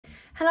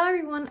Hello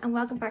everyone and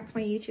welcome back to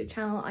my YouTube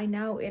channel. I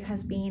know it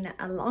has been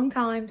a long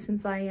time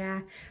since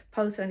I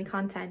posted any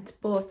content,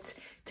 but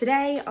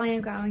today I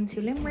am going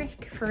to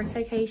Limerick for a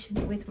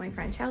staycation with my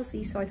friend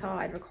Chelsea, so I thought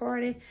I'd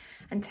record it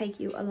and take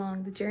you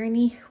along the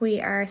journey.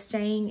 We are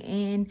staying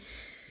in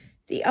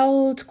the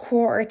old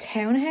quarter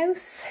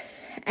townhouse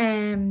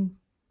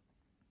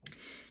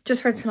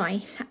just for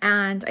tonight,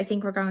 and I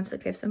think we're going to the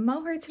Cliffs of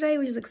Moher today,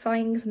 which is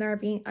exciting because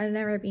I've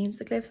never been to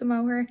the Cliffs of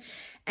Moher.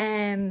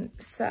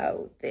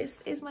 So this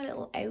is my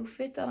little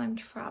outfit that I'm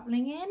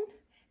traveling in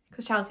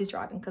because Chelsea's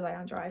driving because I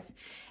don't drive.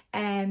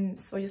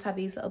 So I just have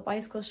these little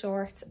bicycle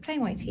shorts, plain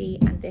white tee,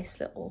 and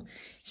this little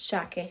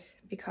jacket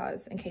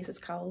because in case it's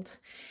cold.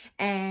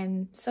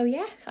 So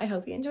yeah, I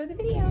hope you enjoy the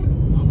video.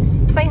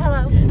 Say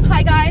hello.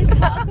 Hi guys,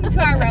 welcome to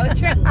our road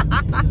trip. So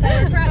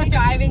we're currently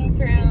driving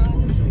through,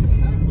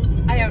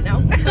 I don't know,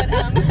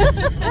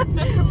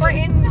 but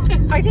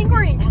I think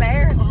we're in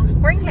Clare.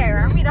 We're in Clare,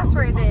 aren't we? That's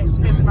where the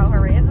Cliffs of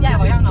Moher is.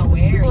 Yeah, we don't know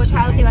where. Well,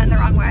 Chelsea went the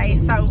wrong way,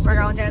 so we're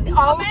going down the...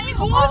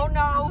 Oh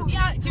no.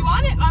 Yeah, do you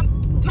want it?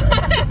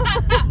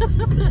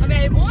 I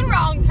made one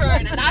wrong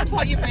turn and that's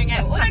what you bring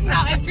out. Other than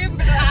that, I've driven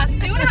for the last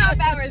 2.5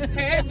 hours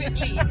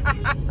perfectly.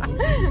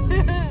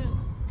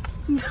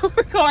 Don't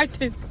record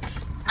this.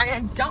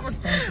 Don't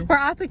record this. We're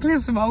at the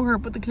Cliffs of Moher,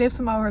 but the Cliffs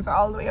of Moher is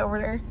all the way over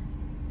there.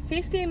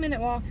 15-minute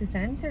walk to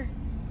centre.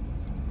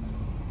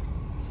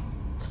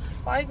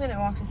 5-minute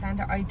walk to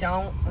centre. I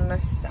don't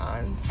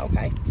understand.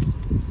 Okay.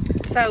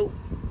 So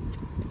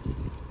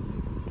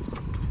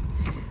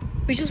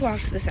we just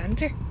walked to the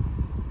centre.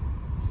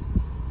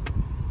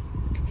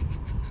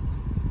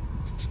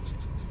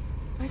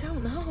 I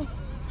don't know.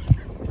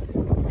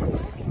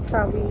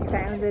 So we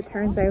found it.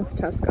 Turns out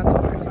just got the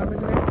first one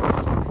in a minute.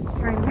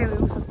 Turns out it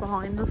was just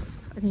behind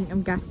us.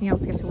 I'm guessing I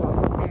was going to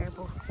walk up there,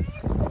 but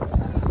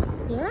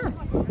yeah,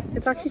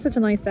 it's actually such a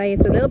nice day.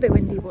 It's a little bit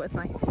windy, but it's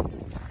nice.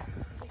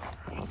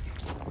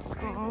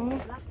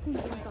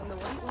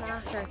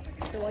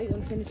 The white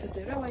one finished with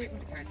the white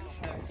one.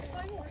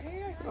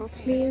 Oh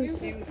please.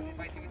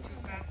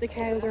 The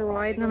cows are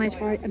riding and I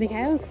tried. Are the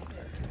cows?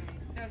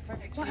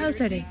 What else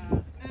are they? I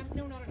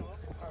don't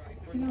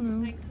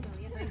know.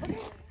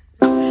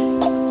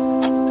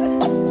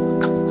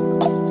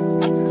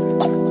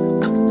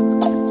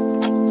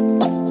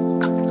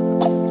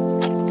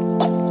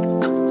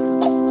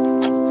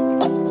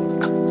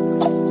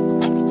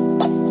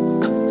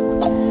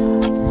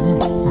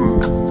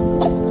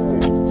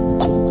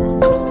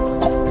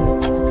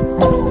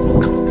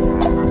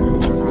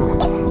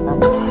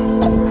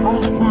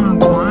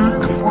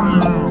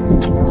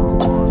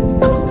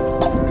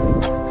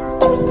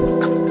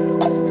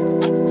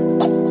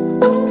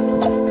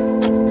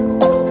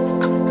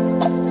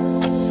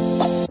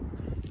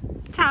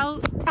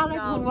 Tell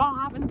everyone what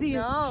happened to you.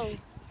 No.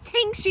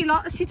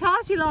 She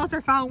thought she lost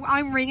her phone.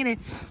 I'm ringing it.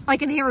 I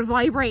can hear it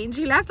vibrating.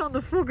 She left on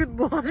the fucking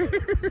water.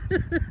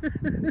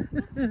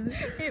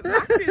 It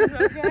matches,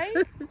 okay?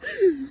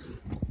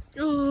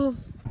 Oh.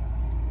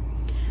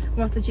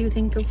 What did you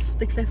think of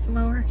the Cliffs of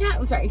Moher? Yeah, it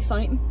was very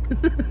exciting.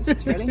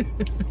 It's really.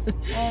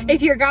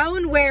 If you're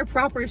going, wear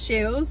proper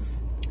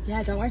shoes.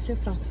 Yeah, don't wear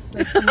flip-flops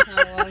like some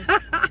kind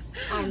of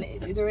and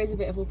there is a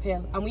bit of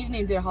uphill, and we didn't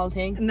even do the whole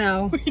thing.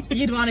 No,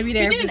 you'd want to be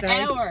there. We did an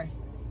hour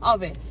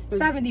of it.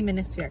 70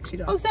 minutes we actually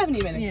done. Oh,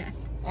 70 minutes.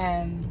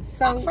 Yeah.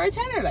 So for a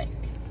tenner, like.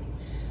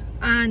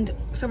 And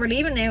so we're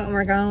leaving now, and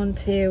we're going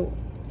to.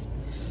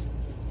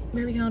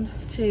 Where are we going?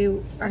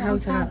 To our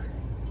hotel.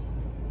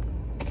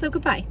 So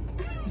goodbye.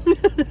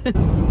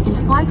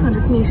 In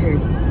 500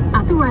 metres,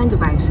 at the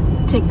roundabout,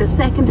 take the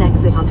second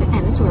exit onto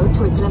Ennis Road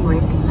towards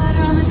Limerick.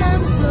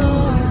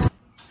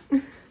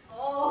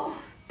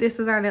 This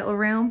is our little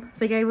room.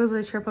 They gave us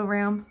a triple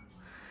room.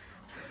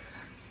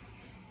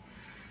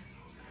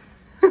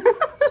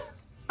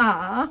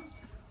 Ah,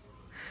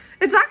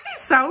 it's actually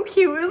so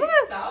cute, isn't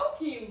it? So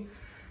cute.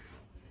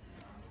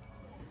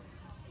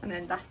 And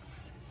then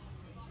that's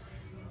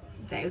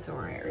the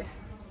outdoor area.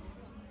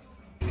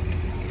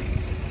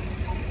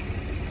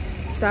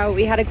 So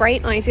we had a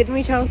great night, didn't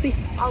we, Chelsea?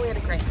 Oh, we had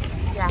a great night.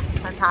 Yeah,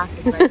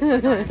 fantastic.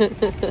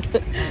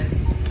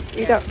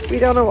 We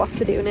don't know what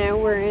to do now.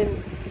 We're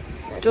in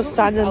just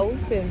standing.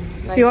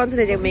 Open. Like, we wanted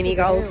to do mini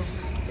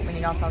golf. The mini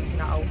golf's obviously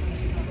not open.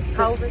 It's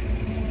COVID.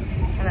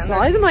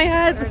 Size of my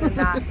head. Other than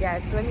that, yeah,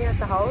 it's when you have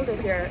to hold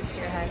if your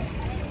head.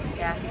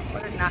 Yeah.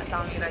 Other than that, it's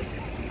only like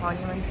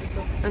monuments and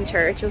stuff. And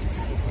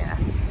churches. Yeah.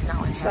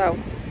 No, it's so.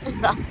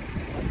 Then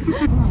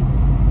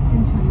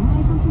turn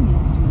right onto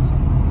Main Street.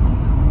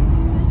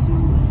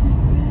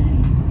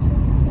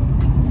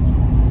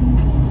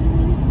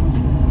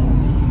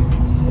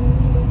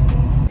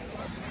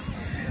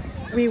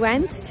 We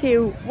went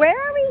to, where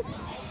are we?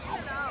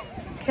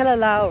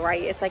 Killaloe,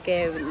 right? It's like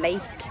a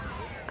lake,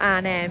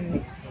 and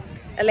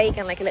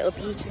like a little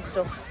beach and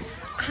stuff.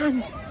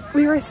 And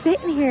we were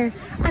sitting here,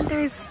 and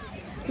there's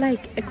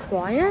like a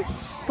choir,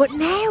 but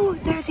now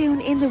they're doing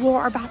in the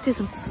water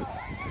baptisms,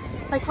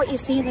 like what you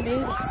see in the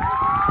movies.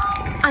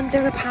 And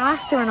there's a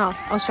pastor and all.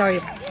 I'll show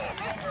you.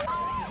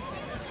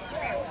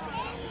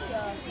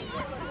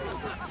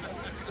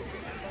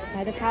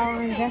 by the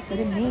power invested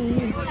in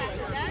me,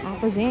 I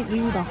present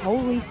you the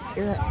Holy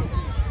Spirit.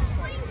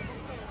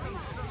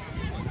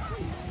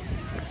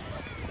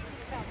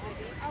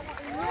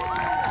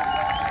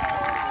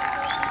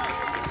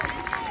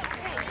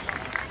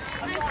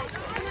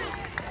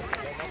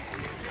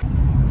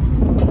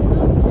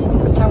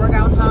 So we're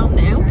going home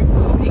now.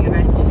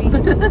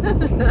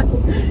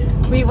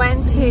 We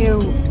went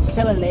to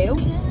Killaloo,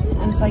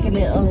 and it's like a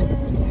little,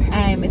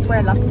 it's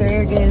where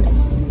Lochderg is,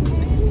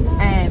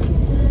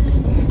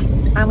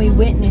 and we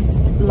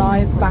witnessed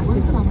live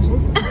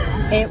baptisms.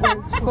 It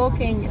was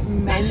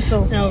fucking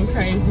mental. No,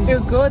 crazy. It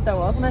was good though,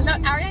 wasn't it? No,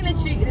 Ariane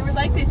literally, there was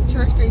like this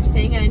church group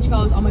singing and she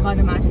goes, oh my god,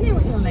 imagine they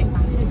were doing like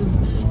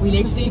baptisms. We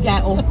literally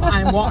get up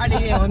and what are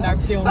they doing? They're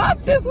doing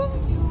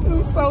Baptisms! It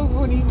was so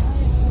funny.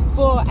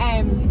 But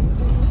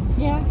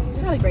yeah,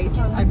 we had a great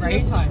time. a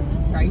great time.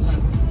 Great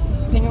time.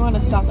 I think I want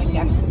to stop and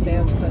get some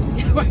food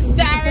because We're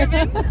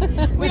starving.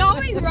 we're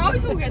always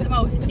going to get the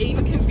most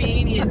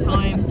inconvenient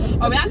times.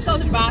 Or we have to go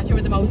to the bathroom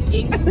at the most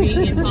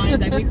inconvenient times.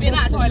 Like we've been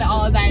at the toilet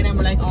all day and then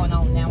we're like, oh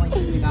no, now I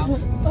need to go.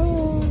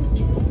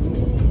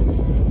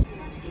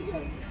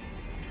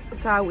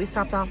 So we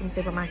stopped off in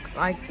Supermax.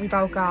 We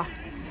both got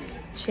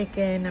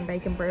chicken and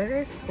bacon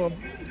burgers, but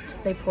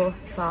they put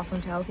sauce on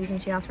Chelsea's and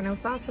she asked for no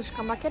sauce, so she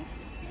come back in.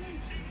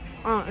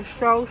 Oh, it's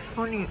so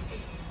funny.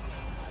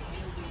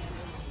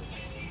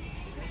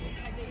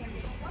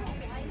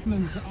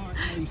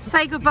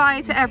 Say goodbye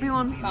to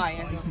everyone. Bye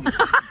everyone.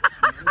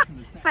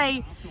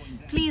 Say,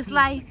 please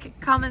like,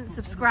 comment,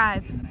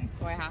 subscribe.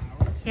 So I have.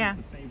 Yeah.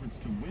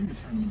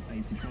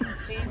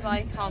 Please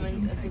like, comment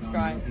and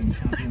subscribe.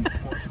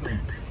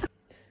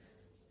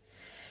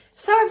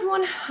 So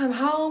everyone, I'm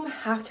home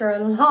after a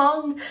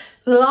long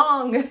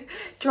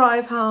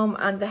drive home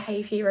and the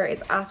hay fever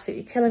is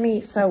absolutely killing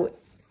me. So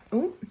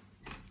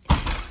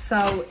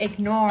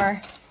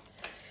ignore,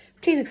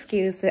 please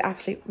excuse the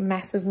absolute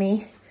mess of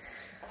me.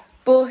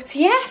 But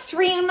yes,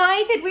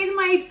 reunited with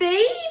my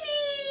baby.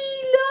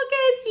 Look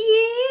at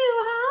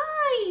you.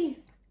 Hi.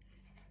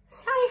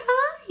 Say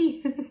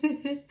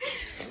hi.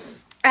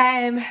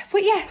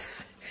 But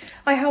yes,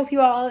 I hope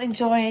you all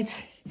enjoyed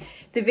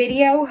the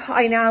video.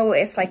 I know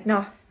it's like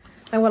not,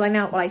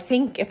 I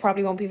think it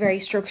probably won't be very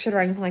structured or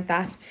anything like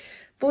that.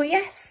 But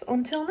yes,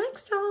 until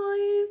next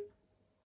time.